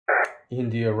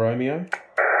India Romeo. Okay,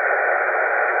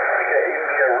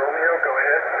 India Romeo, go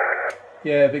ahead.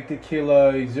 Yeah, Victor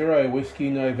Kilo 0 Whiskey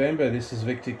November. This is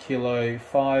Victor Kilo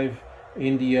 5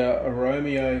 India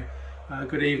Romeo.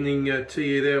 Good evening to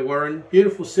you there, Warren.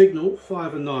 Beautiful signal,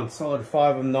 5 and 9, solid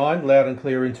 5 and 9, loud and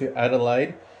clear into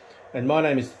Adelaide. And my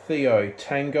name is Theo,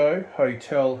 Tango,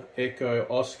 Hotel, Echo,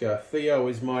 Oscar. Theo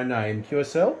is my name.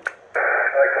 QSL? QSL, Theo,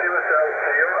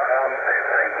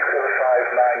 thank you for the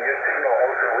 5-9. Your signal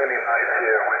also really nice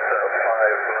here with the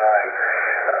 5-9.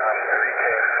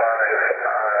 VK5,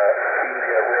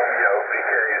 India Romeo,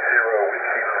 VK0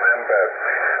 Whiskey November.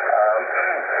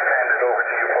 Hand it over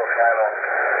to you for final.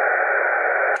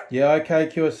 Yeah, okay,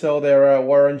 QSL there,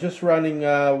 Warren. Just running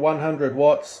 100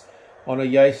 watts on a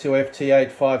Yaesu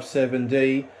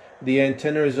FT857D. The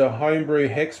antenna is a homebrew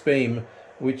hex beam,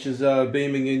 which is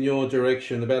beaming in your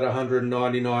direction, about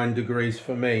 199 degrees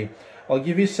for me. I'll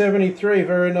give you 73.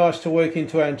 Very nice to work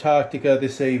into Antarctica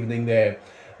this evening there.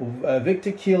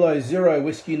 Victor Kilo 0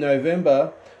 Whiskey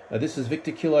November. This is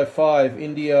Victor Kilo 5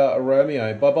 India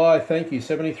Romeo. Bye-bye. Thank you.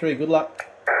 73. Good luck.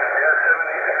 Yeah,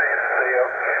 73, Theo.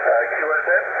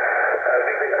 QSL?